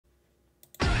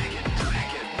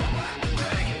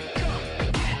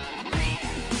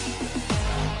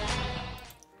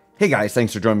Hey guys,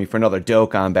 thanks for joining me for another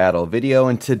Dokkan Battle video,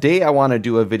 and today I want to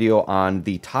do a video on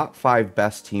the top 5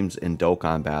 best teams in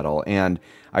Dokkan Battle, and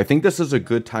I think this is a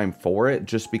good time for it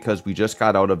just because we just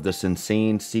got out of this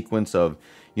insane sequence of,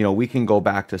 we can go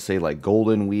back to say like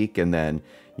Golden Week and then,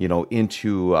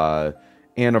 into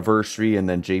Anniversary, and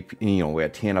then we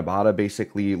had Tanabata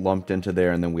basically lumped into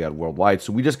there, and then we had Worldwide,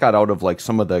 so we just got out of like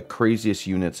some of the craziest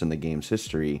units in the game's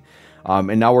history.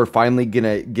 And now we're finally going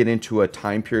to get into a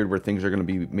time period where things are going to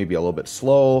be maybe a little bit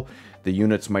slow. The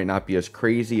units might not be as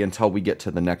crazy until we get to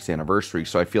the next anniversary.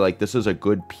 So I feel like this is a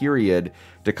good period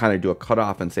to kind of do a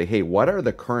cutoff and say, hey, what are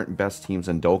the current best teams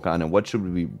in Dokkan, and what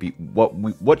should we be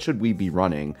what should we be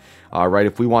running, right?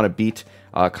 If we want to beat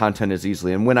content as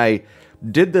easily. And when I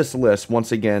did this list,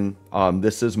 once again,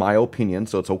 this is my opinion,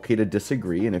 so it's okay to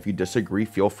disagree. And if you disagree,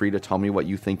 feel free to tell me what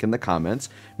you think in the comments.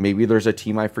 Maybe there's a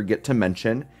team I forget to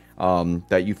mention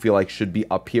that you feel like should be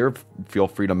up here. Feel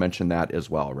free to mention that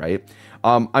as well, right?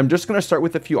 I'm just going to start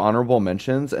with a few honorable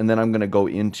mentions, and then I'm going to go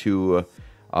into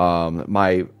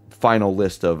my final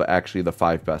list of actually the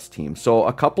 5 best teams. So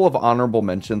a couple of honorable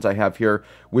mentions I have here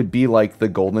would be like the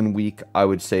Golden Week, I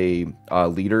would say,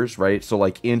 leaders, right? So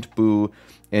like Int Boo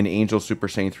and Angel Super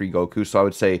Saiyan 3 Goku. So I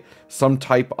would say some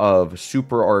type of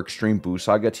Super or Extreme Boo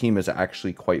Saga team is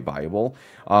actually quite viable.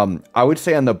 I would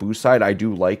say on the Boo side, I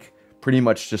do like pretty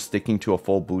much just sticking to a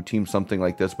full Boo team, something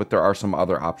like this, but there are some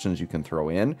other options you can throw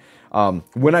in.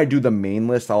 When I do the main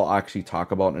list, I'll actually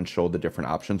talk about and show the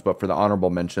different options, but for the honorable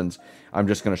mentions, I'm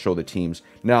just going to show the teams.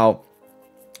 Now,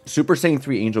 Super Saiyan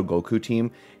 3 Angel Goku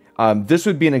team, this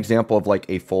would be an example of like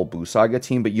a full Boo Saga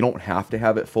team, but you don't have to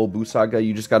have it full Boo Saga.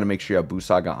 You just got to make sure you have Boo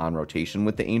Saga on rotation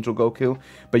with the Angel Goku.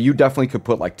 But you definitely could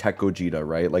put like Tech Gogeta,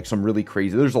 right? Like some really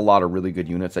crazy, there's a lot of really good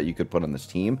units that you could put on this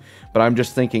team. But I'm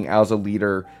just thinking as a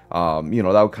leader, that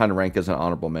would kind of rank as an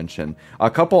honorable mention. A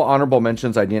couple honorable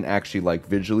mentions I didn't actually like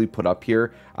visually put up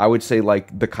here. I would say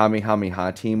like the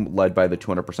Kamehameha team led by the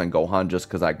 200% Gohan, just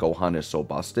because that Gohan is so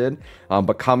busted.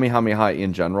 But Kamehameha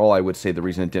in general, I would say the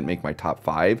reason it didn't make my top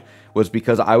 5 was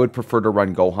because I would prefer to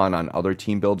run Gohan on other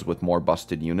team builds with more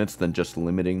busted units than just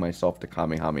limiting myself to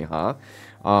Kamehameha.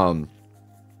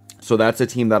 So that's a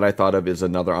team that I thought of as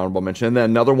another honorable mention. And then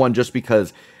another one just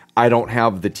because I don't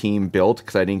have the team built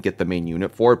because I didn't get the main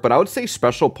unit for it. But I would say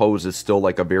Special Pose is still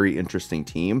like a very interesting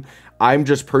team. I'm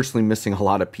just personally missing a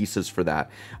lot of pieces for that.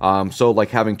 So like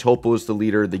having Topo as the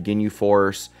leader, the Ginyu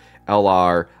Force,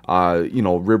 LR,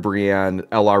 Ribrianne,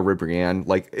 LR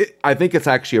Ribrianne. I think it's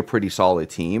actually a pretty solid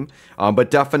team, but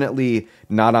definitely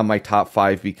not on my top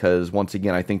 5 because, once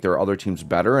again, I think there are other teams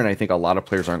better, and I think a lot of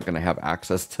players aren't going to have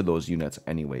access to those units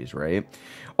anyways, right?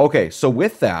 Okay, so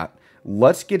with that,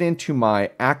 let's get into my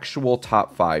actual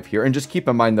top 5 here. And just keep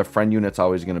in mind the friend unit's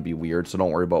always going to be weird, so don't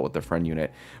worry about with the friend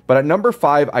unit. But at number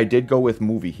 5, I did go with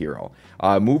Movie Hero.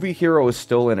 Movie Hero is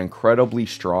still an incredibly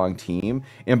strong team.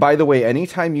 And by the way,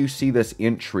 anytime you see this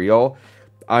Int trio,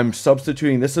 I'm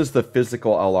substituting, this is the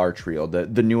physical LR trio, the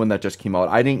new one that just came out.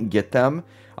 I didn't get them,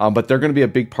 but they're going to be a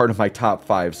big part of my top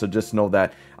 5. So just know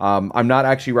that I'm not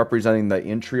actually representing the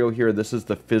Int trio here. This is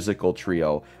the physical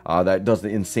trio that does the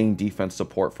insane defense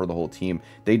support for the whole team.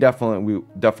 They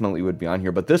definitely would be on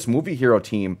here. But this Movie Hero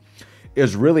team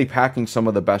is really packing some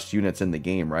of the best units in the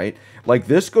game, right? Like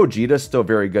this Gogeta is still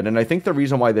very good. And I think the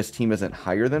reason why this team isn't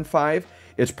higher than 5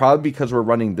 is probably because we're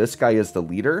running this guy as the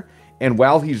leader. And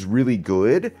while he's really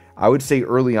good, I would say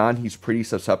early on he's pretty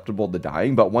susceptible to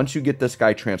dying. But once you get this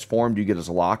guy transformed, you get his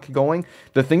lock going.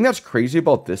 The thing that's crazy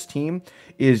about this team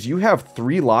is you have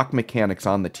 3 lock mechanics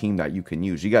on the team that you can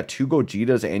use. You got 2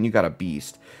 Gogetas and you got a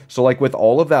Beast. So like with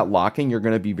all of that locking, you're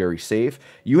going to be very safe.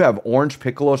 You have Orange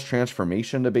Piccolo's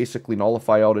transformation to basically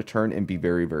nullify out a turn and be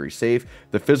very, very safe.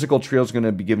 The physical trio is going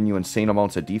to be giving you insane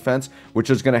amounts of defense, which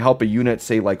is going to help a unit,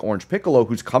 say like Orange Piccolo,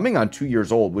 who's coming on 2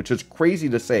 years old, which is crazy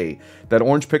to say that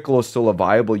Orange Piccolo is still a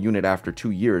viable unit after 2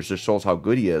 years. Just shows how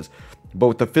good he is. But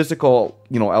with the physical,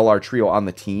 LR trio on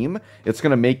the team, it's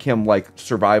going to make him like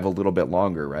survive a little bit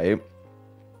longer, right?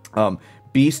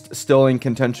 Beast still in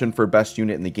contention for best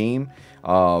unit in the game.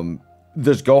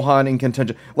 There's Gohan in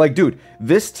contention. Like, dude,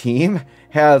 this team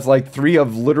has like 3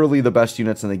 of literally the best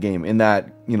units in the game. In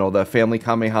that, the family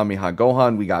Kamehameha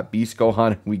Gohan, we got Beast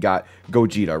Gohan, we got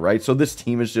Gogeta, right? So this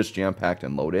team is just jam-packed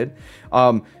and loaded.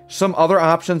 Some other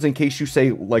options in case you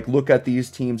say, like, look at these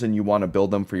teams and you want to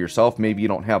build them for yourself. Maybe you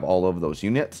don't have all of those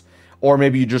units. Or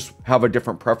maybe you just have a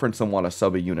different preference and want to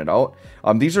sub a unit out.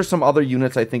 These are some other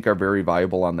units I think are very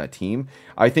viable on that team.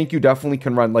 I think you definitely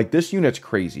can run, like, this unit's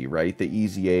crazy, right? The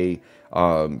EZA,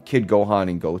 Kid Gohan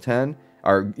and Goten.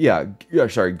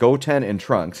 Goten and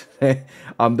Trunks.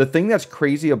 The thing that's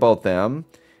crazy about them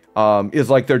is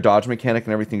like their dodge mechanic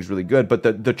and everything's really good. But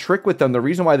the trick with them, the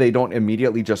reason why they don't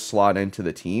immediately just slot into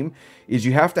the team is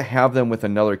you have to have them with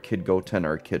another Kid Goten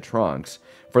or Kid Trunks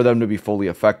for them to be fully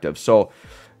effective. So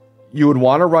you would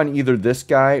want to run either this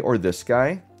guy or this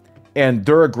guy. And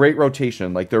they're a great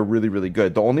rotation. Like, they're really, really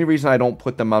good. The only reason I don't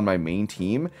put them on my main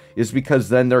team is because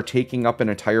then they're taking up an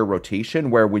entire rotation,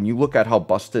 where when you look at how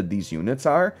busted these units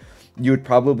are, you would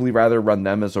probably rather run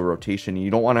them as a rotation.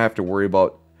 You don't want to have to worry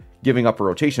about giving up a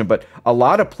rotation. But a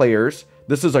lot of players,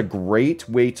 this is a great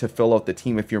way to fill out the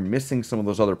team. If you're missing some of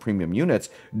those other premium units,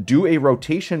 do a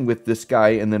rotation with this guy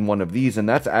and then one of these, and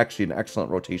that's actually an excellent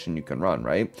rotation you can run,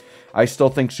 right? I still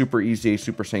think Super Easy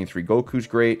Super Saiyan 3 Goku's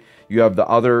great. You have the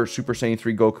other Super Saiyan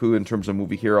 3 Goku in terms of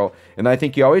movie hero, and I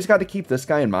think you always got to keep this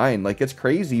guy in mind. Like, it's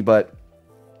crazy, but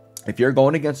if you're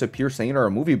going against a pure Saiyan or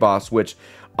a movie boss, which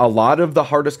a lot of the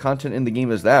hardest content in the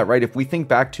game is that, right? If we think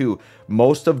back to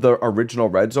most of the original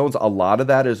Red Zones, a lot of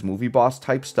that is movie boss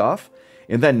type stuff.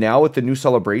 And then now with the new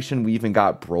celebration, we even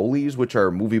got Broly's, which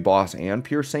are movie boss and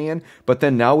pure Saiyan. But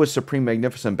then now with Supreme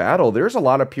Magnificent Battle, there's a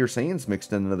lot of pure Saiyans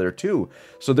mixed into there too.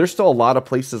 So there's still a lot of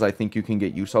places I think you can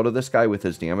get use out of this guy with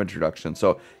his damage reduction.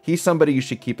 So he's somebody you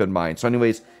should keep in mind. So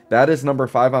anyways, that is number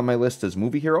 5 on my list as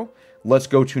movie hero. Let's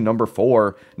go to number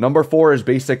 4. Number 4 is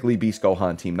basically Beast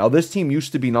Gohan team. Now, this team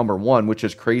used to be number 1, which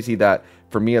is crazy that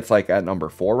for me it's like at number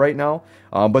 4 right now.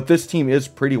 But this team is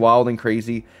pretty wild and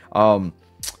crazy.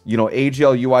 You know,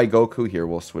 AGL UI Goku here.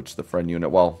 We'll switch the friend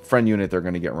unit. Well, friend unit they're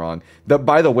going to get wrong.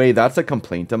 By the way, that's a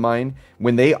complaint of mine.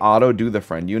 When they auto do the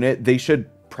friend unit, they should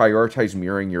prioritize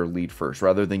mirroring your lead first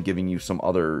rather than giving you some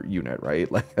other unit,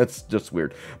 right? Like, that's just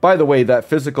weird. By the way, that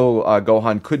physical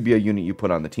Gohan could be a unit you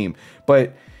put on the team.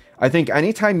 But I think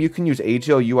anytime you can use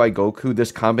AGL UI Goku,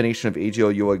 this combination of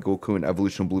AGL UI Goku and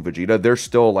Evolution Blue Vegeta, they're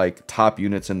still like top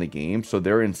units in the game. So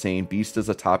they're insane. Beast is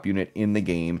a top unit in the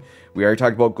game. We already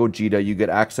talked about Gogeta. You get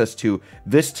access to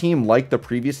this team, like the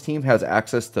previous team, has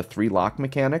access to 3 lock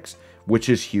mechanics, which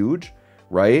is huge,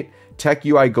 right? Tech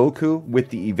UI Goku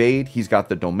with the evade, he's got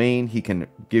the domain. He can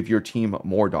give your team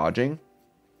more dodging.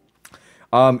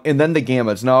 And then the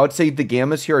Gammas. Now, I would say the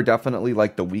Gammas here are definitely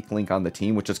like the weak link on the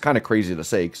team, which is kind of crazy to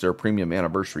say because they're a premium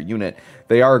anniversary unit.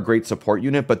 They are a great support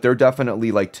unit, but they're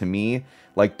definitely, like, to me,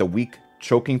 like the weak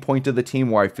choking point of the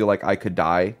team where I feel like I could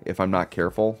die if I'm not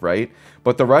careful, right?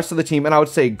 But the rest of the team, and I would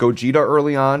say Gogeta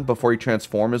early on before he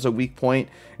transforms is a weak point.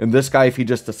 And this guy, if he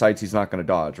just decides he's not going to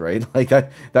dodge, right? Like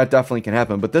that definitely can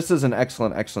happen. But this is an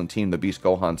excellent team, the Beast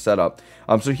Gohan setup.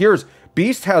 So here's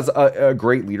Beast has a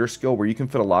great leader skill where you can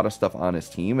fit a lot of stuff on his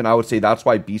team. And I would say that's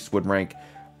why Beast would rank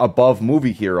above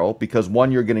movie hero, because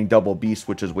one, you're getting double Beast,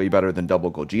 which is way better than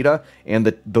double Gogeta, and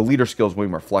the leader skill is way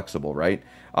more flexible, right?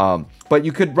 But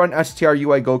you could run STR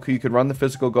UI Goku, you could run the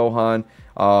physical Gohan,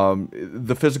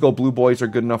 the physical Blue Boys are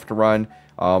good enough to run.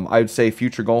 I would say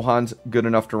Future Gohan's good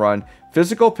enough to run.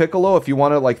 Physical Piccolo, if you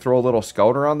want to like throw a little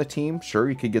scouter on the team, sure,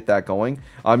 you could get that going.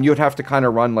 You would have to kind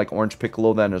of run like Orange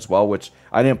Piccolo then as well, which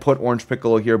I didn't put Orange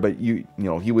Piccolo here, but you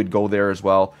know, he would go there as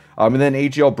well. And then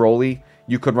AGL Broly,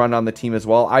 you could run on the team as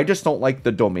well. I just don't like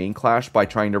the domain clash by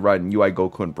trying to run UI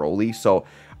Goku and Broly. So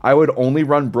I would only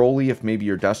run Broly if maybe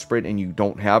you're desperate and you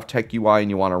don't have Tech UI and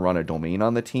you want to run a domain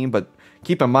on the team. But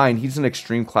keep in mind, he's an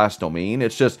extreme class domain.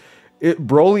 It's just,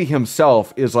 Broly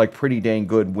himself is like pretty dang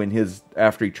good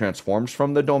after he transforms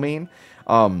from the domain.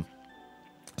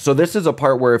 So this is a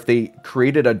part where if they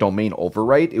created a domain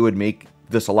overwrite, it would make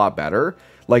this a lot better.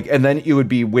 Like, and then it would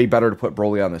be way better to put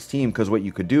Broly on this team, because what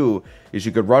you could do is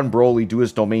you could run Broly, do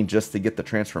his domain just to get the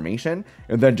transformation,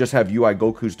 and then just have UI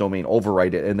Goku's domain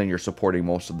overwrite it, and then you're supporting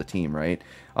most of the team, right?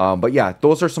 But yeah,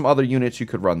 those are some other units you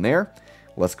could run there.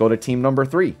 Let's go to team number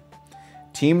 3.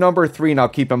 Team number 3, now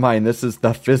keep in mind, this is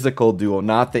the physical duo,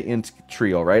 not the int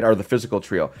trio, right? Or the physical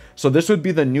trio. So this would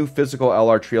be the new physical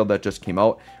LR trio that just came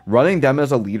out. Running them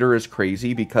as a leader is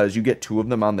crazy because you get 2 of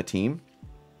them on the team.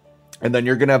 And then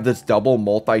you're going to have this double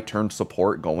multi-turn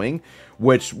support going,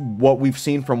 which what we've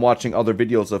seen from watching other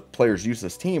videos of players use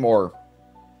this team, or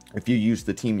if you use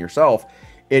the team yourself,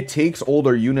 it takes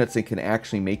older units and can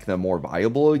actually make them more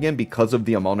viable again because of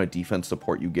the amount of defense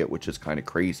support you get, which is kind of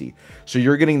crazy. So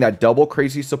you're getting that double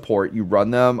crazy support. You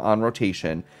run them on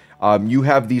rotation. You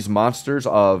have these monsters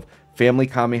of Family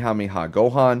Kamehameha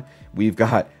Gohan. We've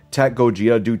got Tech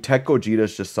Gogeta. Dude, Tech Gogeta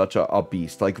is just such a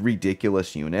beast, like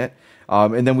ridiculous unit.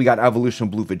 And then we got Evolution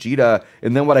Blue Vegeta.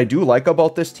 And then what I do like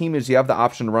about this team is you have the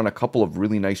option to run a couple of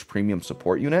really nice premium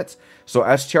support units. So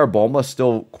STR Bulma is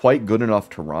still quite good enough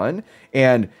to run.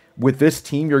 And with this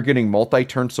team, you're getting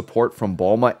multi-turn support from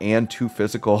Bulma and 2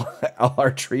 physical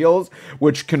LR trios,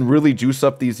 which can really juice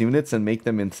up these units and make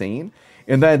them insane.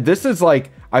 And then this is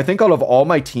like, I think out of all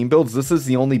my team builds, this is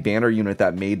the only banner unit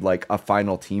that made like a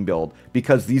final team build,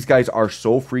 because these guys are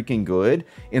so freaking good.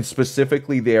 And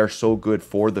specifically, they are so good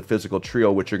for the physical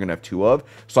trio, which you're going to have 2 of.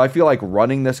 So I feel like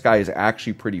running this guy is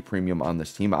actually pretty premium on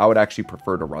this team. I would actually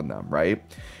prefer to run them, right?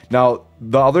 Now,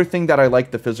 the other thing that I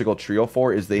like the physical trio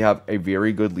for is they have a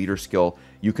very good leader skill.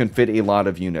 You can fit a lot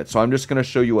of units. So I'm just going to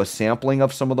show you a sampling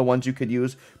of some of the ones you could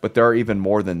use, but there are even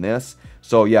more than this.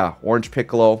 So yeah, Orange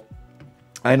Piccolo.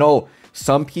 I know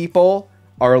some people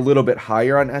are a little bit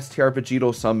higher on STR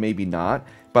Vegito, some maybe not,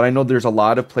 but I know there's a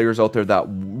lot of players out there that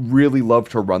really love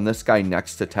to run this guy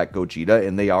next to Tech Gogeta,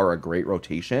 and they are a great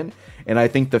rotation. And I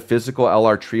think the physical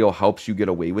LR trio helps you get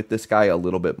away with this guy a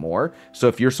little bit more. So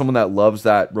if you're someone that loves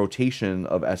that rotation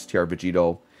of STR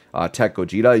Vegito, Tech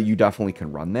Gogeta, you definitely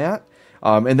can run that.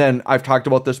 And then I've talked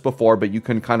about this before, but you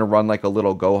can kind of run like a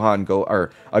little Gohan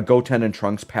or a Goten and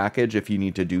Trunks package if you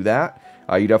need to do that.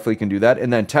 You definitely can do that.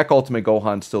 And then Tech Ultimate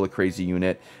Gohan, still a crazy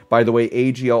unit. By the way,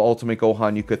 AGL Ultimate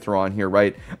Gohan you could throw on here,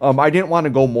 right? I didn't want to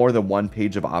go more than 1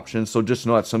 page of options, so just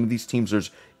know that some of these teams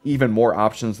there's even more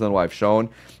options than what I've shown.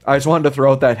 I just wanted to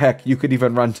throw out that, heck, you could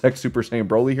even run Tech Super Saiyan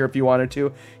Broly here if you wanted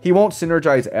to. He won't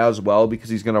synergize as well because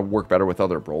he's going to work better with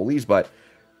other Brolys, but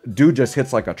dude just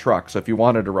hits like a truck. So if you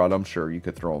wanted to run him, sure, you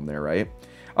could throw him there, right?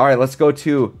 All right, let's go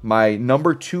to my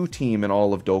number 2 team in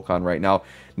all of Dokkan right now.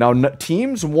 Now,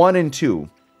 teams 1 and 2,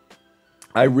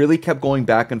 I really kept going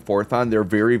back and forth on. They're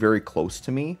very, very close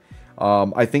to me.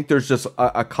 I think there's just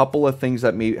a couple of things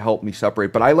that may help me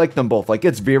separate, but I like them both. Like,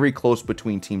 it's very close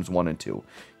between teams 1 and 2.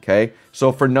 Okay,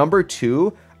 so for number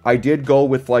 2, I did go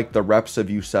with like the Reps of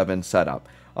U7 setup.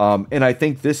 And I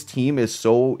think this team is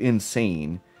so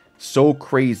insane, so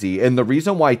crazy. And the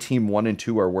reason why team 1 and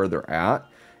 2 are where they're at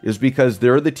is because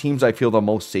they're the teams I feel the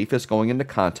most safest going into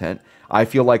content. I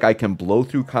feel like I can blow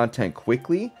through content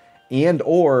quickly, and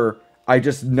or I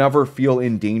just never feel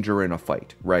in danger in a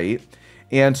fight, right?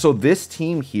 And so this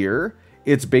team here,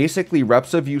 it's basically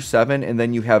Reps of U7, and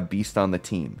then you have Beast on the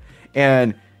team.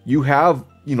 And you have,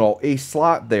 you know, a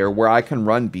slot there where I can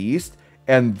run Beast,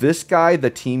 and this guy, the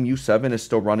team U7, is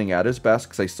still running at his best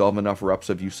because I still have enough Reps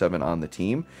of U7 on the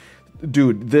team.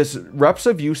 Dude, this Reps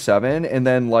of U7 and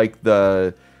then like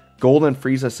the Golden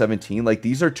Frieza 17, like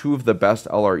these are 2 of the best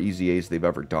LR EZAs they've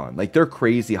ever done. Like, they're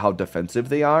crazy how defensive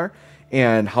they are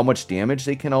and how much damage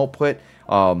they can output.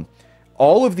 All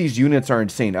of these units are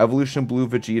insane. Evolution Blue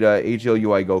Vegeta, AGL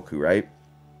UI Goku, right?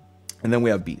 And then we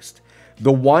have Beast.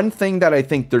 The one thing that I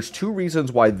think, there's 2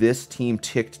 reasons why this team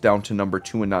ticked down to number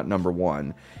 2 and not number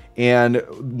 1. And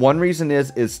one reason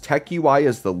is Tech UI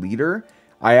is the leader.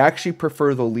 I actually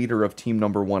prefer the leader of team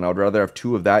number 1. I would rather have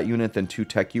 2 of that unit than 2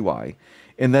 Tech UI.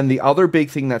 And then the other big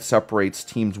thing that separates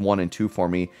teams 1 and 2 for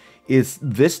me is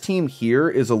this team here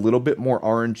is a little bit more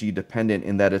RNG dependent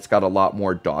in that it's got a lot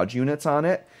more dodge units on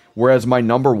it. Whereas my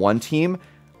number 1 team,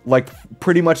 like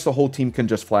pretty much the whole team can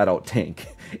just flat out tank.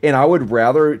 And I would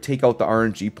rather take out the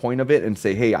RNG point of it and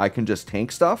say, hey, I can just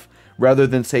tank stuff, rather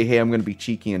than say, hey, I'm going to be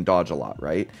cheeky and dodge a lot,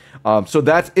 right? So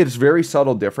it's very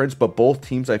subtle difference, but both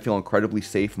teams I feel incredibly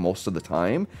safe most of the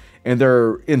time, and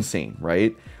they're insane,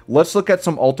 right? Let's look at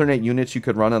some alternate units you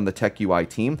could run on the Tech UI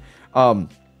team. Oh,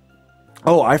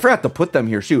 I forgot to put them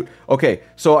here. Shoot. Okay,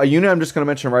 so a unit I'm just going to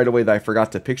mention right away that I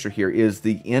forgot to picture here is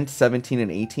the Int 17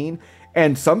 and 18.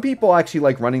 And some people actually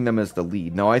like running them as the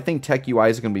lead. Now, I think Tech UI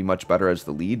is going to be much better as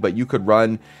the lead, but you could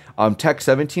run Tech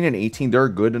 17 and 18. They're a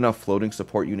good enough floating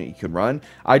support unit you can run.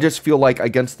 I just feel like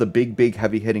against the big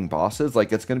heavy-hitting bosses,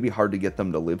 like it's going to be hard to get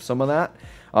them to live some of that.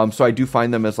 So I do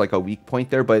find them as like a weak point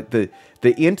there, but the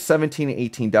Int 17 and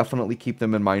 18, definitely keep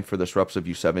them in mind for this Reps of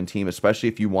U7 team, especially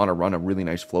if you want to run a really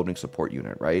nice floating support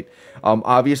unit, right?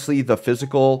 Obviously, the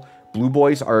physical Blue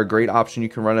Boys are a great option you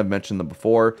can run. I've mentioned them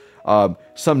before.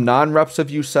 Some non-Reps of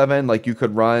U7, like you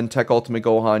could run Tech Ultimate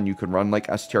Gohan, you could run like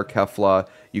STR Kefla,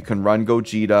 you can run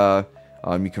Gogeta,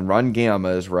 you can run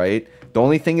Gammas, right? The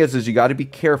only thing is you got to be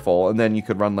careful, and then you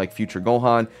could run like Future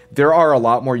Gohan. There are a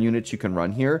lot more units you can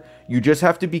run here. You just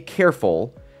have to be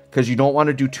careful because you don't want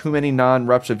to do too many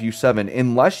non-Reps of U7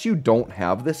 unless you don't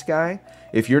have this guy.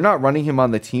 If you're not running him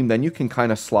on the team, then you can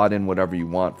kind of slot in whatever you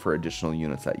want for additional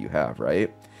units that you have,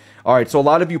 right? All right, so a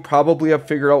lot of you probably have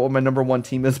figured out what my number 1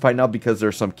 team is by now because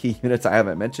there's some key units I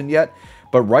haven't mentioned yet.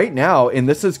 But right now, and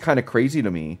this is kind of crazy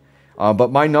to me,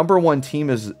 but my number 1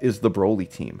 team is the Broly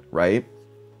team, right?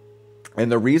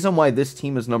 And the reason why this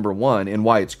team is number 1 and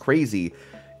why it's crazy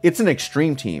it's an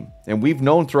extreme team. And we've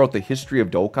known throughout the history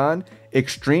of Dokkan,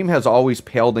 extreme has always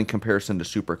paled in comparison to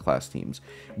superclass teams.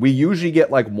 We usually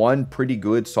get like one pretty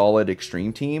good, solid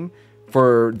extreme team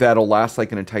for that'll last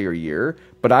like an entire year.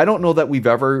 But I don't know that we've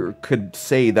ever could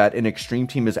say that an extreme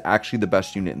team is actually the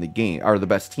best unit in the game, or the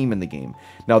best team in the game.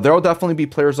 Now, there will definitely be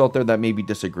players out there that maybe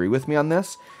disagree with me on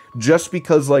this, just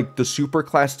because like the super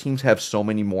class teams have so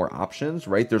many more options,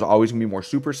 right? There's always gonna be more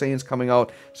Super Saiyans coming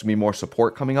out, there's gonna be more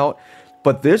support coming out.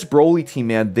 But this Broly team,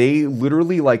 man, they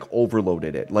literally like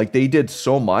overloaded it. Like they did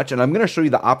so much, and I'm gonna show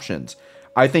you the options.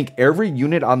 I think every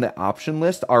unit on the option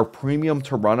list are premium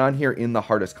to run on here in the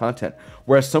hardest content.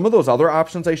 Whereas some of those other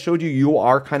options I showed you, you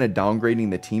are kind of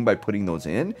downgrading the team by putting those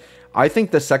in. I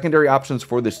think the secondary options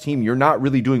for this team, you're not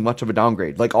really doing much of a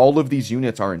downgrade. Like all of these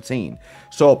units are insane.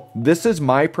 So this is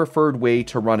my preferred way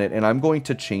to run it. And I'm going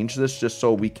to change this just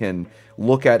so we can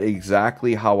look at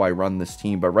exactly how I run this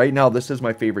team. But right now, this is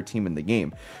my favorite team in the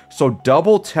game. So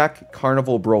double tech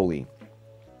Carnival Broly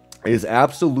is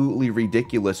absolutely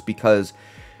ridiculous because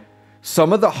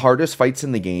some of the hardest fights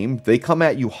in the game, they come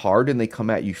at you hard and they come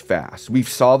at you fast. We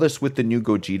saw this with the new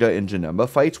Gogeta and Janemba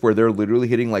fights where they're literally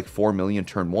hitting like 4 million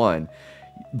turn 1.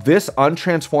 This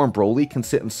untransformed Broly can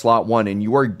sit in slot 1 and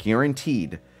you are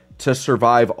guaranteed to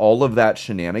survive all of that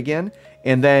shenanigan.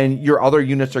 And then your other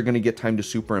units are going to get time to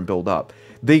super and build up.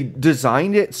 They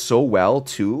designed it so well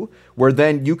too, where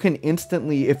then you can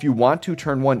instantly, if you want to,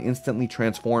 turn 1 instantly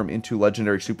transform into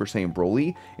Legendary Super Saiyan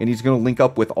Broly, and he's going to link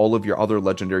up with all of your other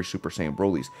Legendary Super Saiyan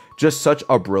Brolys. Just such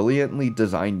a brilliantly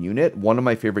designed unit, one of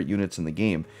my favorite units in the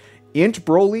game. Int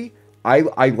Broly,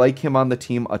 I like him on the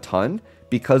team a ton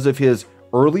because of his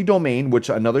early domain, which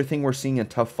another thing we're seeing in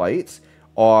tough fights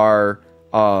are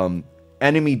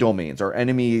enemy domains or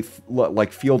enemy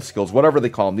like field skills, whatever they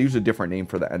call them. They use a different name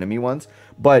for the enemy ones,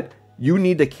 but you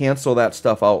need to cancel that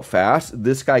stuff out fast.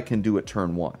 This guy can do it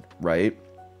turn 1, right?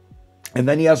 And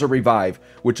then he has a revive,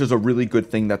 which is a really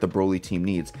good thing that the Broly team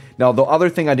needs. Now, the other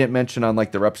thing I didn't mention on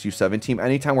like the Reps U7 team,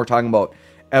 anytime we're talking about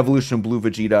Evolution Blue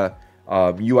Vegeta,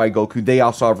 UI Goku, they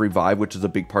also have revive, which is a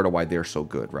big part of why they're so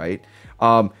good, right?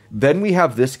 Then we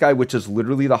have this guy, which is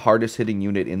literally the hardest hitting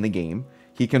unit in the game.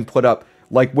 He can put up,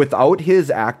 like, without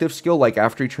his active skill, like,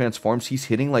 after he transforms, he's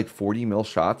hitting, like, 40 mil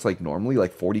shots, like, normally,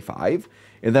 like, 45.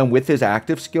 And then with his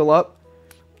active skill up,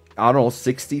 I don't know,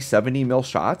 60, 70 mil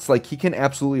shots. Like, he can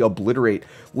absolutely obliterate.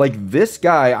 Like, this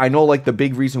guy, I know, like, the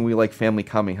big reason we like Family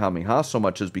Kamehameha so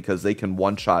much is because they can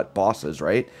one-shot bosses,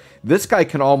 right? This guy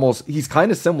can almost, he's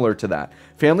kind of similar to that.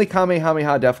 Family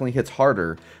Kamehameha definitely hits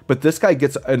harder, but this guy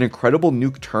gets an incredible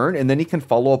nuke turn, and then he can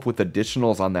follow up with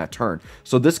additionals on that turn.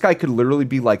 So this guy could literally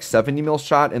be like 70 mil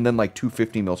shot and then like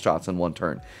 250 mil shots in one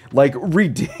turn. Like,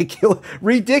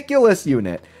 ridiculous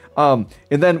unit. And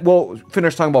then we'll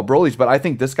finish talking about Broly's, but I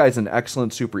think this guy's an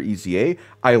excellent Super EZA.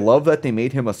 I love that they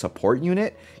made him a support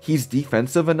unit. He's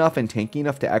defensive enough and tanky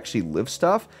enough to actually live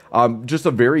stuff. Just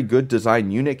a very good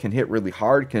design unit, can hit really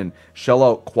hard, can shell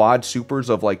out quad supers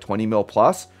of like 20 mil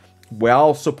plus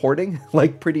while supporting,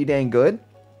 like, pretty dang good.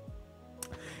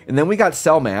 And then we got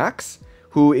Cell Max,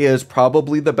 who is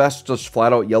probably the best just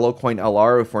flat out yellow coin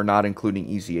LR if we're not including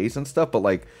EZAs and stuff, but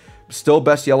like, still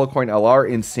best yellow coin LR,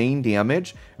 insane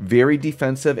damage, very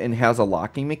defensive, and has a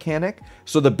locking mechanic.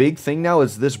 So the big thing now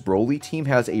is this Broly team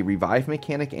has a revive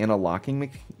mechanic and a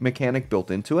locking mechanic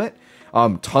built into it.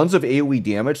 Tons of AoE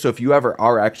damage, so if you ever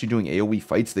are actually doing AoE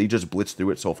fights, they just blitz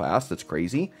through it so fast, it's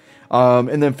crazy.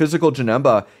 And then Physical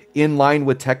Janemba, in line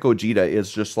with Tech Gogeta,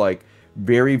 is just like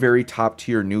very, very top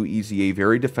tier new EZA,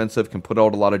 very defensive, can put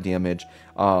out a lot of damage.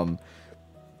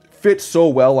 Fits so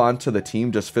well onto the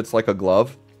team, just fits like a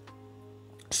glove.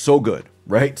 So good,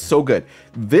 right? So good.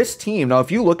 This team, now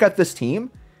if you look at this team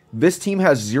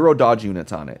has 0 dodge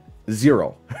units on it.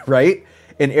 0, right?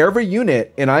 And every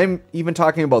unit, and I'm even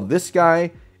talking about this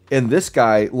guy and this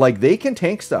guy, like, they can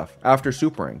tank stuff after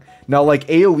supering. Now, like,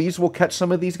 AoEs will catch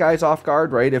some of these guys off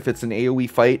guard, right? If it's an AoE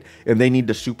fight and they need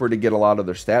to super to get a lot of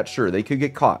their stats, sure, they could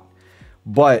get caught.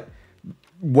 But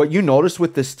what you notice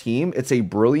with this team, it's a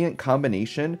brilliant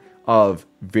combination of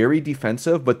very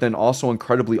defensive, but then also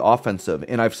incredibly offensive.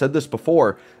 And I've said this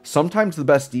before, sometimes the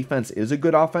best defense is a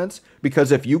good offense,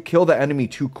 because if you kill the enemy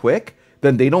too quick,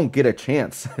 then they don't get a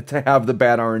chance to have the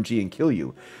bad RNG and kill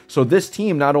you. So this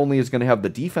team not only is going to have the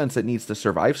defense that needs to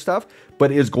survive stuff,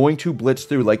 but is going to blitz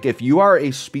through. Like, if you are a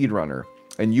speedrunner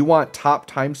and you want top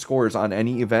time scores on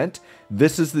any event,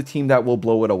 this is the team that will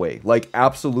blow it away. Like,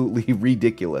 absolutely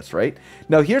ridiculous, right?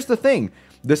 Now, here's the thing.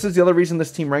 This is the other reason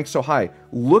this team ranks so high.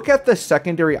 Look at the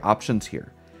secondary options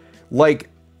here. Like,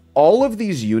 all of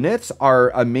these units are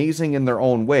amazing in their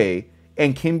own way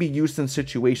and can be used in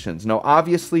situations. Now,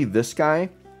 obviously, this guy,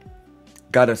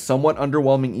 got a somewhat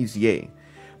underwhelming EZA.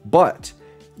 But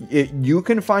you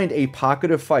can find a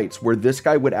pocket of fights where this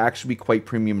guy would actually be quite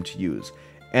premium to use.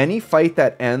 Any fight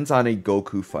that ends on a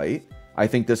Goku fight, I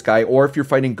think this guy, or if you're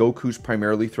fighting Gokus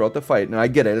primarily throughout the fight, and I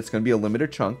get it, it's going to be a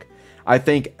limited chunk. I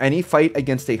think any fight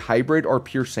against a hybrid or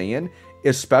pure Saiyan,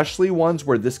 especially ones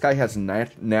where this guy has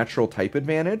natural type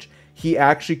advantage, he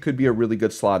actually could be a really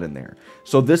good slot in there.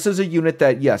 So this is a unit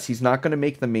that, yes, he's not going to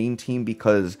make the main team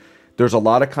because there's a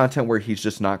lot of content where he's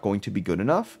just not going to be good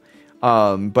enough.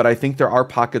 But I think there are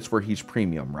pockets where he's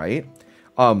premium, right?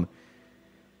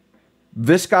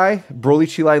 This guy, Broly,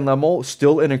 Chilai, and Lemo,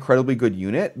 still an incredibly good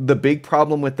unit. The big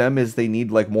problem with them is they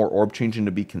need like more orb changing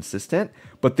to be consistent,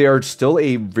 but they are still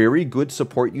a very good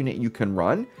support unit you can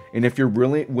run. And if you're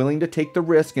really willing to take the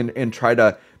risk and try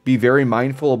to be very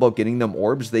mindful about getting them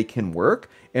orbs, they can work.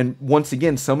 And once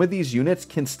again, some of these units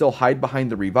can still hide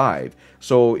behind the revive.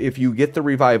 So if you get the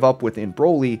revive up within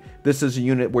Broly, this is a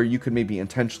unit where you could maybe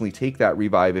intentionally take that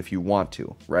revive if you want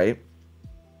to, right?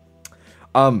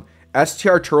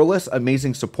 STR Turles,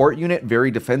 amazing support unit,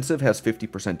 very defensive, has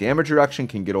 50% damage reduction,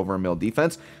 can get over a mil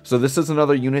defense. So this is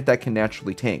another unit that can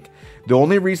naturally tank. The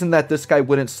only reason that this guy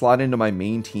wouldn't slot into my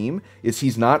main team is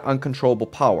he's not uncontrollable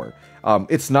power.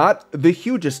 It's not the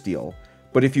hugest deal,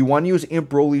 but if you want to use Imp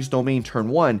Broly's domain turn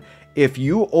 1, if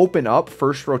you open up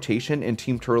first rotation and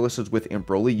Team Turles is with Imp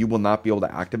Broly, you will not be able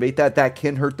to activate that. That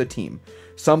can hurt the team.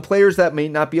 Some players that may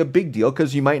not be a big deal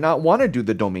because you might not want to do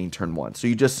the domain turn 1. So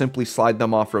you just simply slide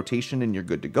them off rotation and you're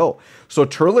good to go. So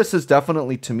Turles is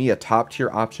definitely, to me, a top tier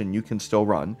option you can still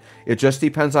run. It just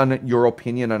depends on your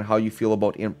opinion on how you feel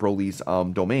about Imp Broly's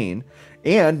domain.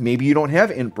 And maybe you don't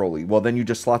have Imp Broly. Well, then you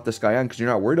just slot this guy on because you're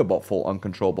not worried about full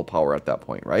uncontrollable power at that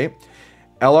point, right?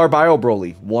 LR Bio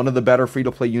Broly, one of the better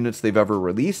free-to-play units they've ever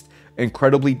released.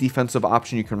 Incredibly defensive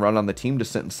option you can run on the team to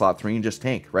sit in slot 3 and just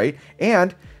tank, right?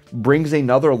 And brings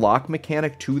another lock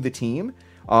mechanic to the team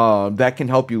that can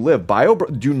help you live.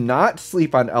 Do not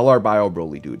sleep on LR Bio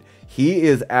Broly, dude. He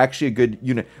is actually a good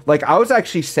unit. Like, I was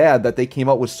actually sad that they came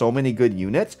out with so many good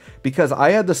units because I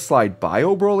had to slide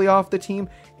Bio Broly off the team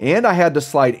and I had to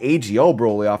slide AGL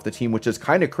Broly off the team, which is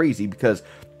kind of crazy because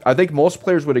I think most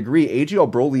players would agree AGL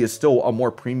Broly is still a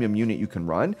more premium unit you can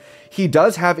run. He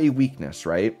does have a weakness,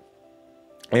 right?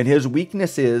 And his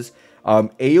weakness is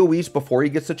AoEs before he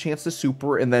gets a chance to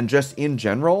super, and then just in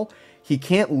general, he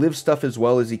can't live stuff as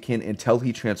well as he can until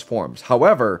he transforms.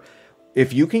 However,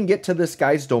 if you can get to this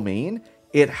guy's domain,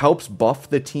 it helps buff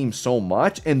the team so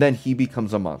much, and then he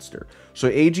becomes a monster.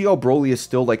 So AGL Broly is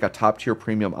still like a top tier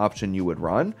premium option you would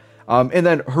run. And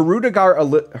then Harudegar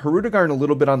a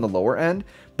little bit on the lower end,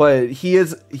 but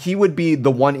he would be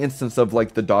the one instance of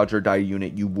like the dodge or die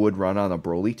unit you would run on a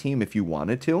Broly team if you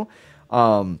wanted to.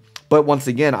 But once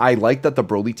again, I like that the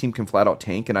Broly team can flat out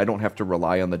tank and I don't have to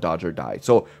rely on the dodge or die.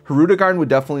 So Harudegar would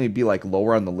definitely be like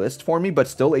lower on the list for me, but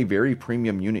still a very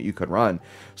premium unit you could run.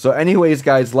 So anyways,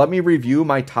 guys, let me review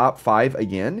my top 5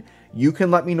 again. You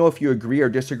can let me know if you agree or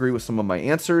disagree with some of my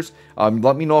answers.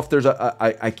 Let me know if there's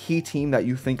a key team that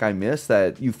you think I missed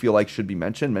that you feel like should be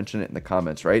mentioned. Mention it in the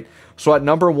comments, right? So at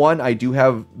number 1, I do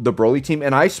have the Broly team.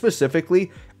 And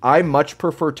I much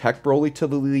prefer Tech Broly to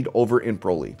the lead over Imp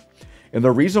Broly. And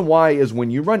the reason why is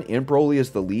when you run Imp Broly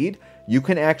as the lead, you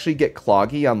can actually get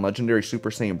cloggy on Legendary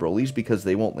Super Saiyan Brolys because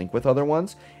they won't link with other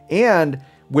ones. And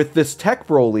with this Tech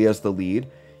Broly as the lead,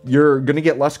 you're going to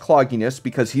get less clogginess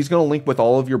because he's going to link with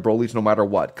all of your Brolys no matter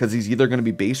what. Because he's either going to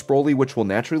be base Broly, which will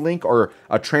naturally link, or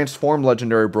a transformed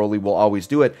legendary Broly will always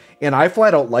do it. And I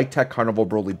flat out like Tech Carnival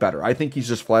Broly better. I think he's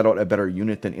just flat out a better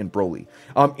unit than Int Broly.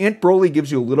 Int Broly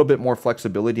gives you a little bit more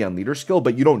flexibility on leader skill,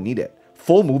 but you don't need it.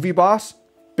 Full movie boss,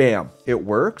 bam, it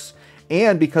works.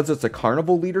 And because it's a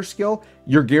carnival leader skill,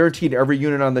 you're guaranteed every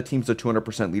unit on the team's a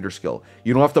 200% leader skill.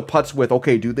 You don't have to putz with,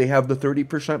 okay, do they have the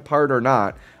 30% part or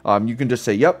not? You can just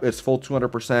say, yep, it's full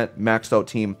 200% maxed out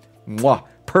team. Mwah,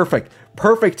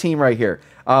 perfect team right here.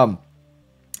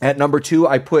 At number 2,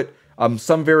 I put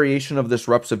some variation of this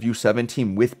Reps of U7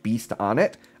 team with Beast on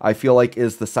it. I feel like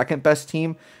is the second best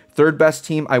team. Third best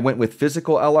team, I went with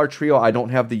Physical LR Trio. I don't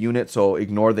have the unit, so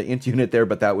ignore the Int unit there,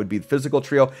 but that would be the Physical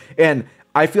Trio. And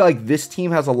I feel like this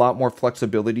team has a lot more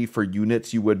flexibility for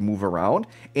units you would move around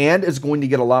and is going to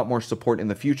get a lot more support in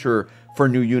the future for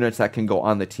new units that can go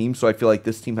on the team. So I feel like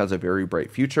this team has a very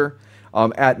bright future.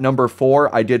 At number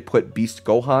 4, I did put Beast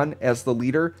Gohan as the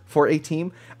leader for a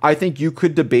team. I think you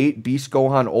could debate Beast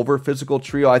Gohan over Physical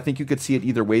Trio. I think you could see it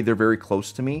either way. They're very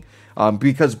close to me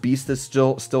because Beast is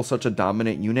still such a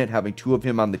dominant unit. Having 2 of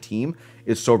him on the team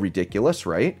is so ridiculous,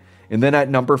 right? And then at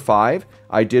number 5,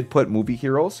 I did put Movie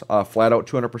Heroes, flat out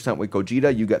 200% with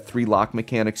Gogeta. You get 3 lock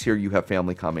mechanics here. You have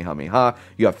Family Kamehameha,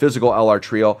 you have Physical LR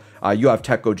Trio, you have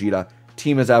Tech Gogeta.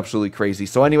 Team is absolutely crazy.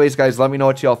 So anyways, guys, let me know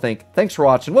what y'all think. Thanks for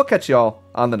watching. We'll catch y'all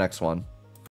on the next one.